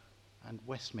 Worcester and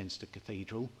Westminster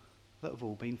Cathedral, that have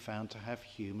all been found to have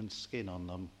human skin on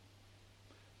them.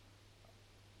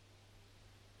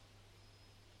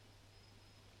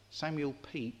 Samuel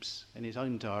Pepys, in his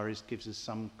own diaries, gives us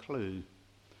some clue.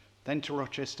 Then to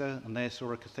Rochester, and there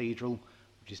saw a cathedral,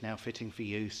 which is now fitting for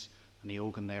use, and the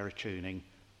organ there a-tuning.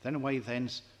 Then away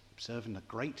thence, observing the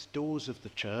great doors of the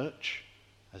church,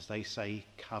 as they say,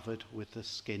 covered with the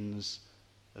skins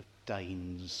of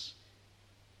Danes.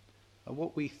 And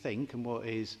what we think, and what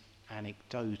is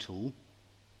anecdotal,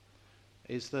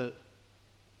 is that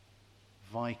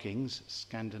Vikings,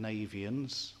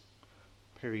 Scandinavians,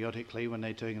 periodically when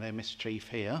they're doing their mischief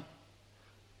here,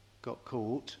 got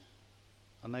caught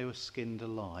and they were skinned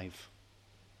alive,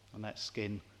 and that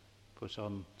skin put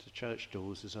on to church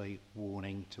doors as a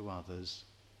warning to others.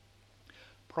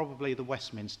 Probably the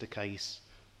Westminster case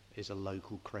is a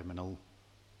local criminal.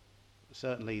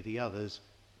 Certainly the others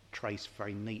trace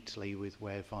very neatly with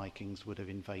where Vikings would have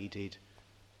invaded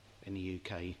in the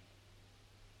UK.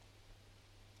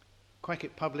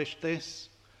 Quekett published this.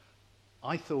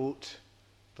 I thought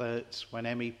that when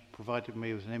Emmy provided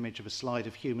me with an image of a slide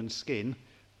of human skin,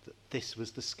 that this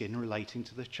was the skin relating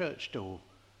to the church door.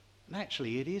 And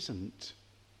actually it isn't.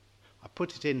 I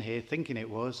put it in here thinking it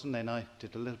was, and then I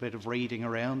did a little bit of reading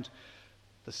around.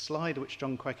 The slide which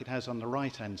John Quekett has on the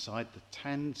right-hand side, the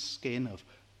tanned skin of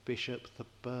Bishop the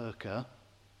Burker.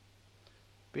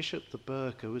 Bishop the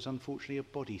Burker was unfortunately a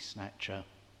body snatcher.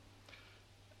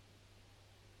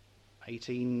 Let's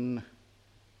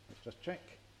just check.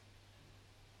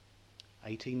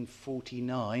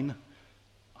 1849.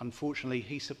 Unfortunately,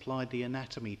 he supplied the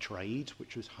anatomy trade,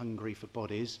 which was hungry for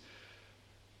bodies,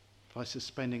 by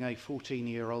suspending a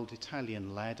 14-year-old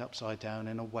Italian lad upside down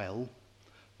in a well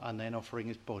and then offering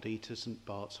his body to St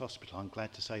Bart's Hospital. I'm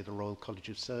glad to say the Royal College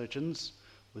of Surgeons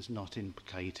was not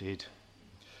implicated.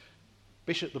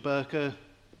 Bishop the Burker,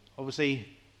 obviously,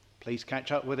 please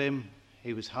catch up with him.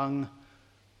 He was hung,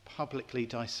 publicly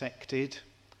dissected,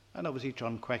 and obviously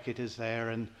John Quekett is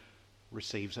there and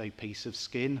receives a piece of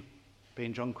skin.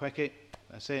 Being John Quekett,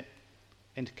 that's it.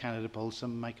 Into Canada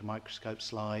Balsam, make a microscope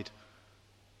slide,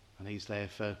 and he's there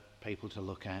for people to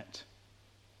look at.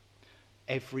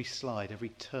 Every slide, every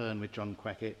turn with John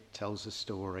Quekett tells a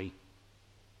story.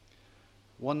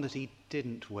 One that he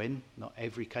didn't win, not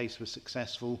every case was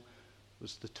successful,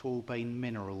 was the Torbane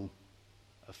mineral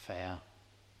affair.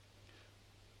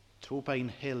 Torbane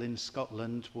Hill in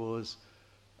Scotland was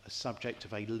a subject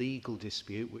of a legal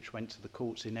dispute which went to the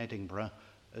courts in Edinburgh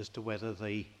as to whether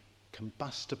the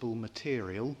combustible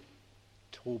material,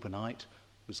 torbanite,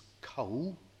 was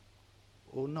coal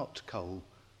or not coal.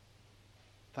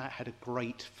 That had a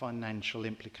great financial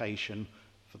implication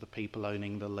for the people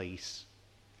owning the lease.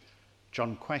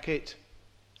 John Quekett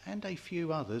and a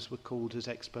few others were called as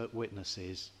expert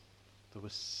witnesses. There were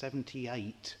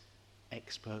 78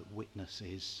 expert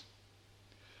witnesses.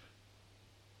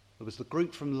 There was the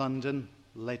group from London,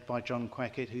 led by John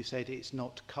Quekett, who said it's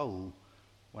not coal.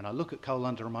 When I look at coal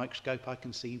under a microscope, I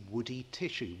can see woody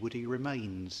tissue, woody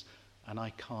remains, and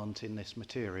I can't in this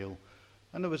material.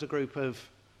 And there was a group of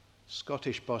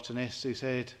Scottish botanists who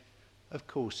said, of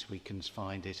course we can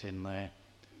find it in there.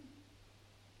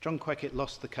 John Quekett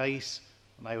lost the case,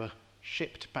 and they were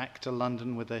shipped back to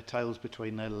London with their tails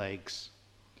between their legs.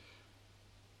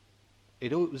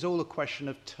 It was all a question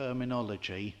of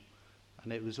terminology,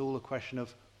 and it was all a question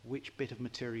of which bit of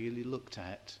material you looked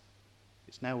at.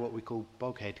 It's now what we call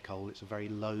boghead coal. It's a very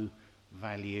low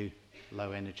value,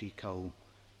 low energy coal.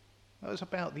 That was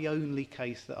about the only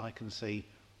case that I can see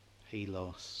he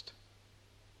lost.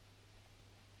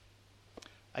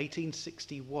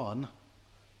 1861,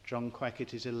 John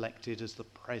Quekett is elected as the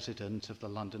president of the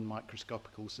London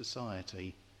Microscopical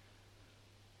Society.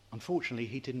 Unfortunately,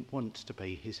 he didn't want to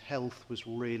be. His health was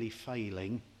really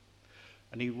failing,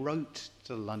 and he wrote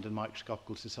to the London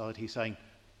Microscopical Society saying,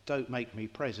 don't make me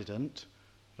president.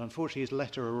 But unfortunately, his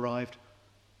letter arrived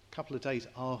a couple of days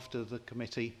after the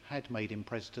committee had made him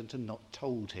president and not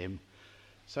told him.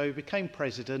 So he became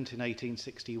president in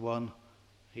 1861.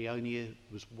 He only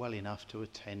was well enough to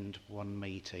attend one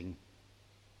meeting.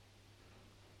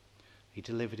 He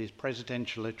delivered his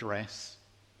presidential address.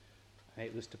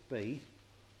 It was to be,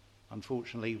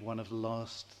 unfortunately, one of the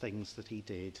last things that he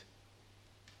did.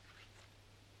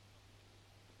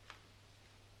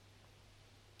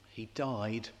 He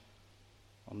died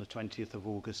on the 20th of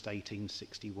August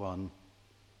 1861.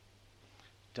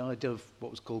 Died of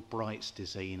what was called Bright's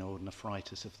disease, or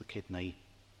nephritis of the kidney.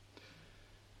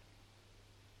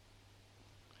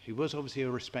 He was obviously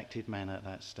a respected man at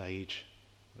that stage.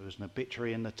 There was an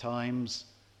obituary in the Times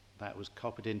that was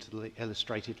copied into the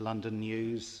Illustrated London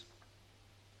News.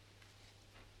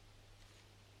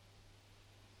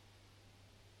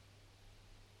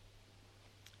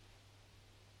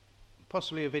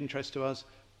 Possibly of interest to us,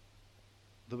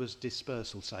 there was a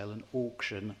dispersal sale, an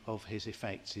auction of his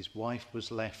effects. His wife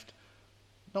was left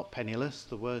not penniless.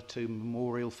 There were 2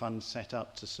 memorial funds set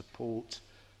up to support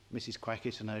Mrs.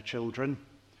 Quackett and her children,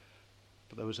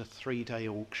 but there was a 3-day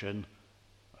auction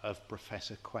of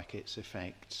Professor Quackett's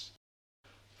effects.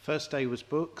 First day was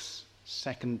books,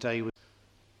 second day was,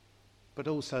 but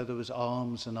also there was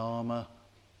arms and armour,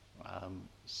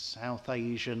 South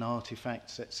Asian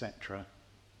artefacts, etc.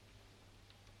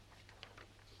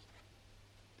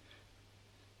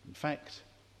 In fact,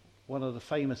 one of the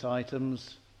famous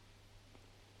items,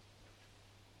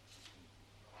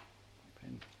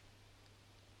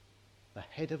 the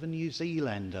head of a New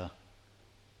Zealander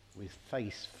with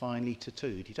face finely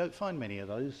tattooed. You don't find many of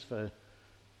those for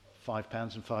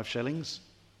 £5 and 5 shillings.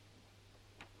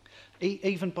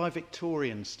 Even by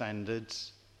Victorian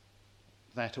standards,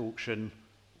 that auction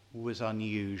was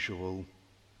unusual.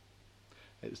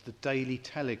 It was the Daily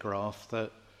Telegraph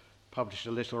that published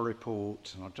a little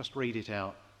report, and I'll just read it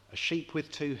out. A sheep with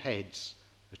 2 heads,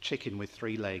 a chicken with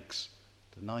 3 legs,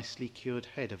 the nicely cured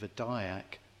head of a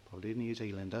Dayak, probably a New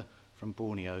Zealander, from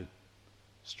Borneo.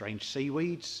 Strange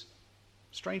seaweeds,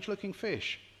 strange looking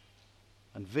fish,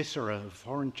 and viscera of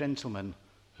foreign gentlemen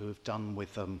who have done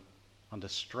with them under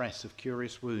stress of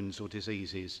curious wounds or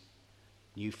diseases.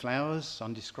 New flowers,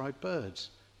 undescribed birds,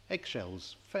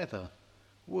 eggshells, feather,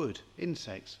 wood,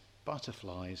 insects,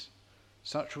 butterflies.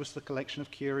 Such was the collection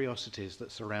of curiosities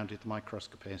that surrounded the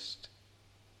microscopist.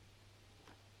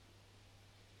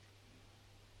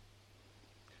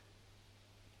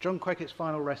 John Quackett's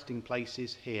final resting place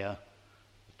is here,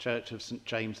 the Church of St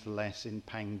James the Less in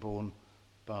Pangbourne,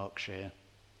 Berkshire.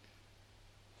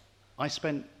 I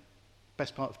spent the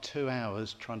best part of 2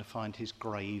 hours trying to find his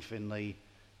grave in the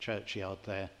churchyard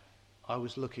there. I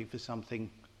was looking for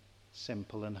something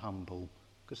simple and humble,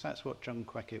 because that's what John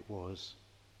Quackett was.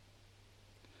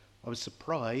 I was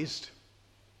surprised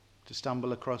to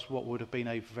stumble across what would have been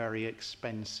a very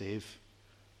expensive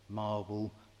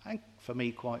marble and, for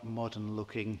me, quite modern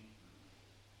looking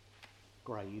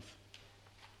grave.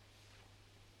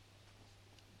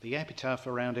 The epitaph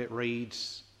around it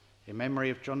reads, "In memory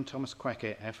of John Thomas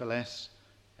Quackett, FLS,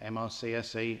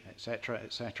 MRCSE, etc.,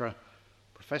 etc.,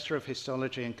 Professor of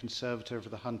Histology and Conservator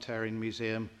of the Hunterian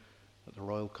Museum at the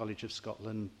Royal College of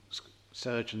Scotland,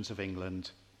 Surgeons of England.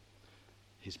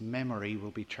 His memory will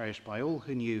be cherished by all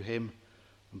who knew him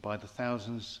and by the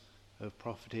thousands who have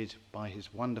profited by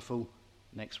his wonderful,"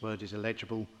 next word is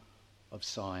illegible, "of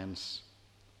science.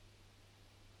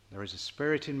 There is a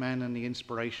spirit in man, and the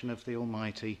inspiration of the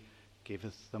Almighty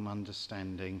giveth them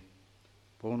understanding.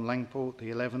 Born Langport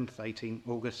the 11th,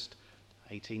 August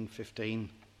 1815,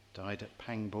 died at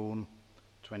Pangbourne,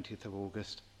 20th of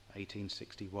August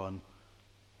 1861,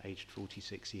 aged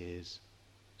 46 years.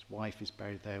 His wife is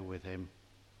buried there with him."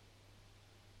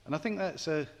 And I think that's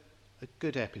a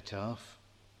good epitaph,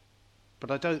 but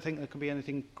I don't think there can be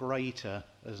anything greater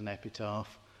as an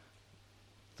epitaph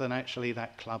than actually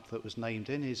that club that was named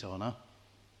in his honour,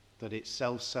 that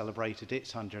itself celebrated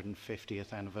its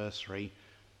 150th anniversary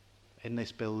in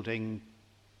this building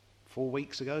 4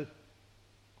 weeks ago.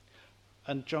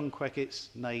 And John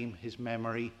Quackett's name, his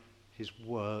memory, his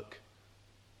work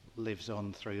lives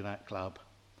on through that club.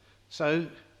 So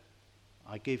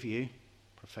I give you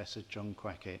Professor John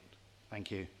Quackett.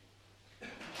 Thank you.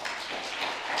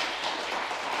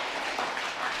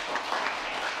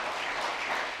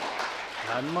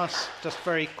 I must just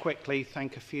very quickly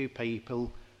thank a few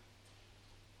people.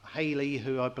 Hayley,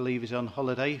 who I believe is on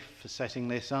holiday, for setting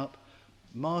this up.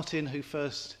 Martin, who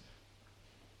first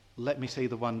let me see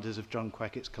the wonders of John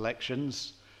Quackett's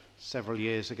collections several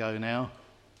years ago now.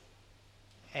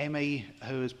 Emmy,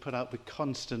 who has put up with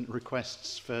constant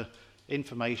requests for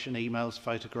information, emails,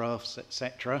 photographs,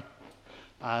 etc.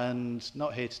 And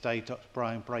not here today, Dr.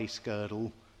 Brian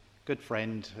Bracegirdle, good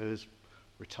friend who has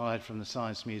retired from the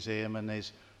Science Museum and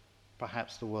is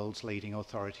perhaps the world's leading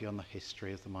authority on the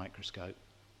history of the microscope.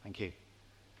 Thank you.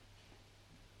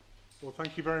 Well,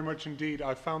 thank you very much indeed.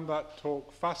 I found that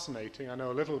talk fascinating. I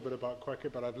know a little bit about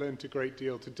Quackett, but I've learned a great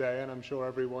deal today, and I'm sure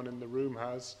everyone in the room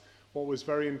has. What was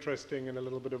very interesting and a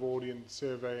little bit of audience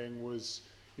surveying was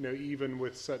you know, even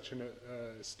with such an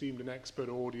esteemed and expert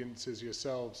audience as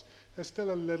yourselves, there's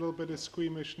still a little bit of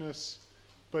squeamishness.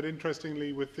 But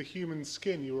interestingly, with the human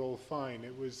skin, you were all fine.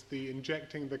 It was the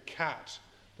injecting the cat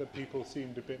that people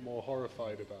seemed a bit more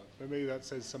horrified about. But maybe that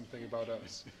says something about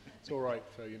us. It's all right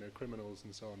for, you know, criminals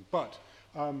and so on. But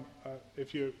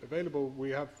if you're available, we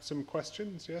have some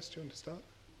questions. Yes, do you want to start?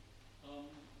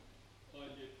 I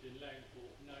lived in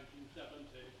Langport in 1970.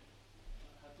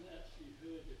 I hadn't actually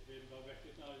heard of him. I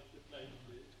recognised the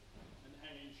places and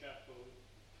Hanging Chapel,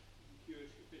 and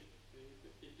Jewish Episcopal.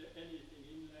 But is there anything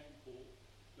in Langport,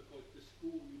 because the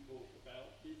school you talk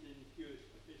about is in Jewish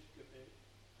Episcopal,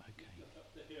 Okay. just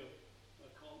up the hill. I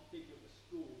can't think of a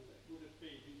school that would have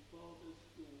been his father's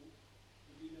school.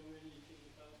 Do you know anything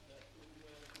about that, or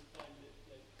where I can find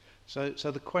it? So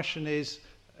the question is,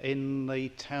 in the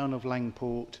town of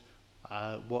Langport,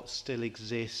 what still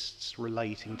exists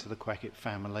relating to the Quackett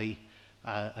family,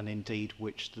 and indeed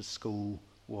which the school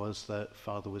was that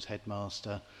father was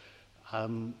headmaster.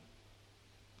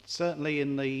 Certainly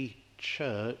in the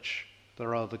church,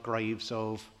 there are the graves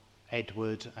of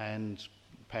Edward and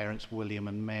parents William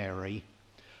and Mary.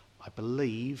 I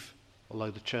believe,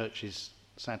 although the church is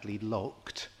sadly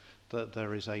locked, that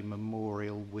there is a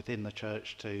memorial within the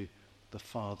church to the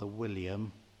father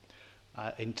William.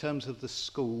 In terms of the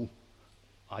school,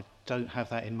 I don't have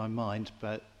that in my mind,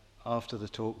 but after the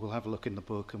talk we'll have a look in the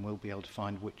book and we'll be able to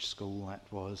find which school that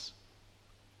was.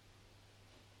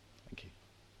 Thank you.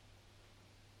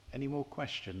 Any more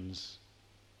questions?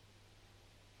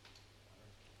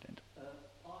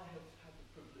 I have had the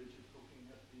privilege of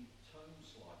looking at the tome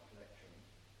slide collection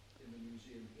in the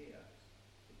museum here.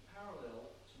 The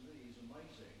parallel to me is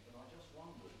amazing, and I just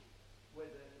wondered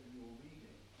whether in your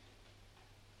reading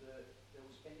there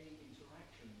was any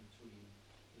interaction between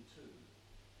the two,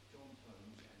 John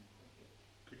Tomes and Quackett.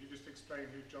 Could you just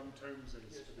explain who John Tomes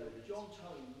is? Yes, to the audience? John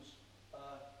Tomes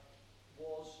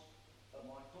was a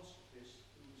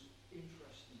microscopist who was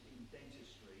interested in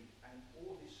dentistry, and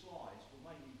all his slides were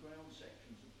mainly ground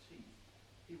sections of teeth.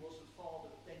 He was the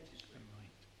father of dentistry.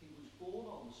 Right. He was born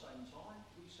on the same time.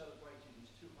 We celebrated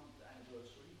his 200th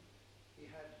anniversary. He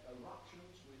had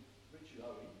eruptions with Richard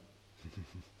Owen,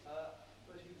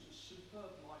 but he was a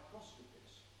superb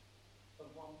microscopist. And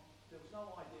there was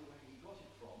no idea where he got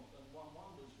it from, and one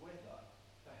wonders whether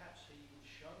perhaps he was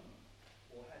shown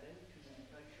or had any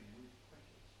communication with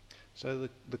Quackett. So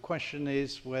the question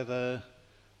is whether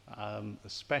a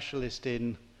specialist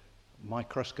in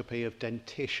microscopy of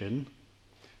dentition,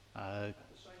 At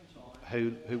the same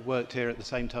time, who worked here at the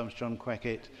same time as John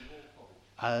Quackett, in Law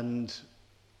College. and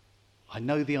I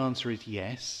know the answer is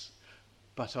yes,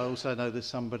 but I also know there's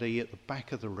somebody at the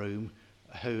back of the room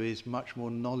who is much more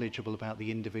knowledgeable about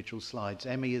the individual slides.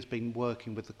 Emmy has been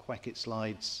working with the Quackett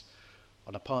slides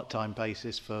on a part-time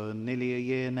basis for nearly a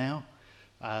year now,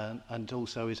 and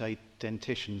also is a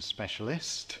dentition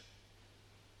specialist,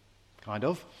 kind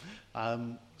of.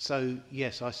 So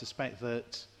yes, I suspect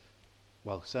that,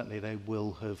 well, certainly they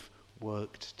will have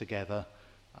worked together.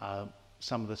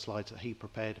 Some of the slides that he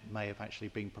prepared may have actually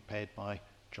been prepared by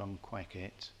John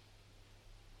Quackett.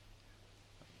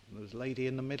 There was a lady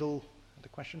in the middle, had a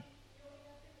question?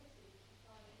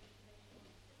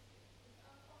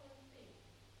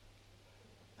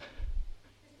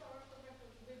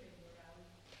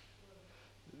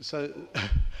 So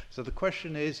the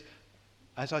question is,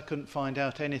 as I couldn't find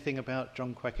out anything about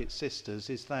John Quackett's sisters,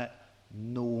 is that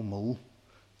normal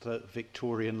that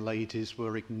Victorian ladies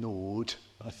were ignored,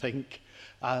 I think?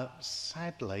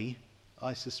 Sadly,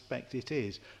 I suspect it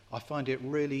is. I find it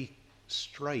really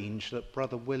strange that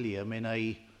Brother William, in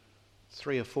a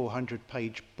 300 or 400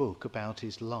 page book about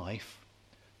his life,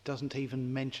 doesn't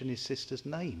even mention his sisters'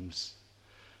 names.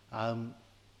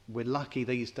 We're lucky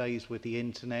these days with the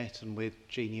internet and with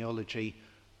genealogy,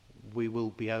 we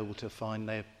will be able to find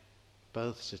their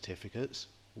birth certificates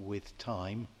with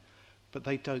time, but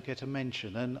they don't get a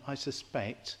mention, and I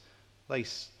suspect they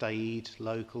stayed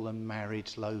local and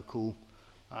married local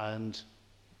and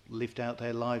lived out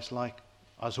their lives like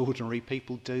us ordinary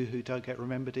people do who don't get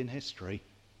remembered in history.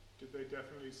 Did they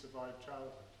definitely survive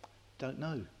childhood? Don't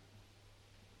know.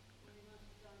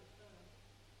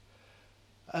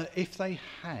 If they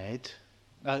had,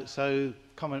 so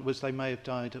comment was they may have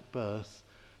died at birth,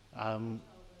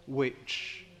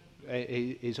 which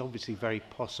is obviously very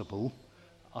possible.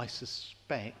 I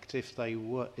suspect if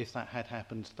that had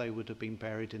happened, they would have been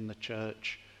buried in the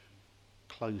church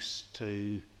close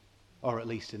to, or at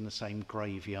least in the same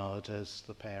graveyard as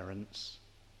the parents.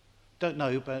 Don't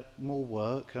know, but more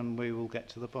work and we will get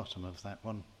to the bottom of that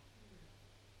one.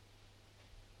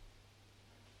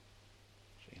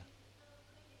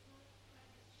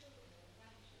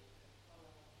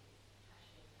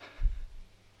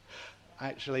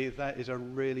 Actually, that is a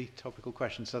really topical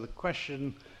question. So the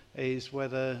question is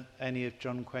whether any of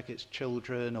John Quecket's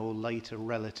children or later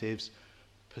relatives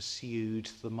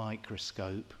pursued the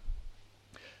microscope.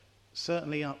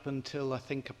 Certainly up until I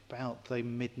think about the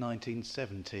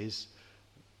mid-1970s,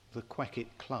 the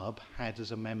Queckett Club had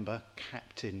as a member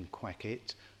Captain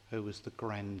Queckett, who was the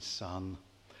grandson.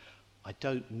 I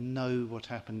don't know what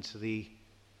happened to the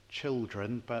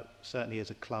children, but certainly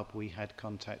as a club we had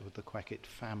contact with the Queckett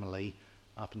family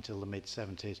up until the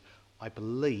mid-70s. I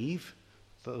believe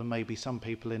that there may be some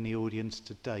people in the audience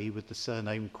today with the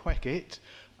surname Queckett,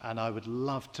 and I would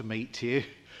love to meet you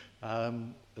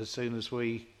as soon as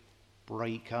we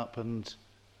break up and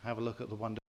have a look at the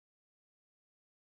wonderful